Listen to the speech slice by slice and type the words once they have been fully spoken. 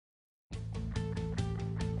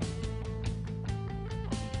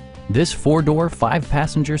This four-door,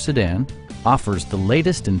 five-passenger sedan offers the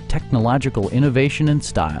latest in technological innovation and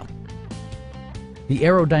style. The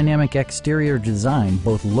aerodynamic exterior design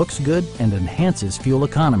both looks good and enhances fuel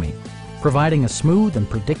economy, providing a smooth and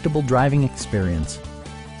predictable driving experience.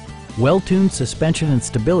 Well-tuned suspension and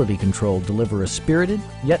stability control deliver a spirited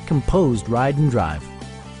yet composed ride and drive.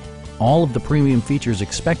 All of the premium features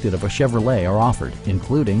expected of a Chevrolet are offered,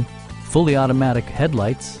 including fully automatic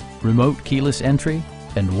headlights, remote keyless entry,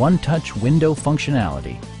 and one-touch window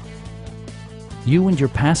functionality. You and your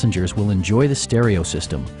passengers will enjoy the stereo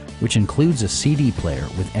system, which includes a CD player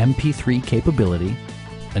with MP3 capability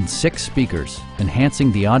and 6 speakers,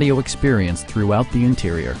 enhancing the audio experience throughout the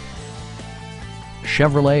interior.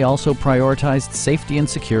 Chevrolet also prioritized safety and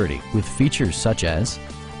security with features such as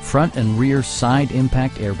front and rear side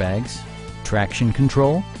impact airbags, traction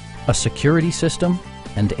control, a security system,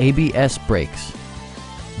 and ABS brakes.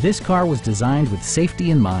 This car was designed with safety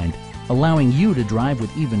in mind, allowing you to drive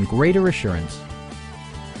with even greater assurance.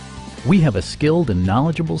 We have a skilled and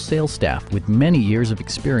knowledgeable sales staff with many years of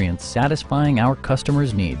experience satisfying our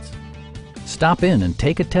customers' needs. Stop in and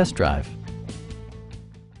take a test drive.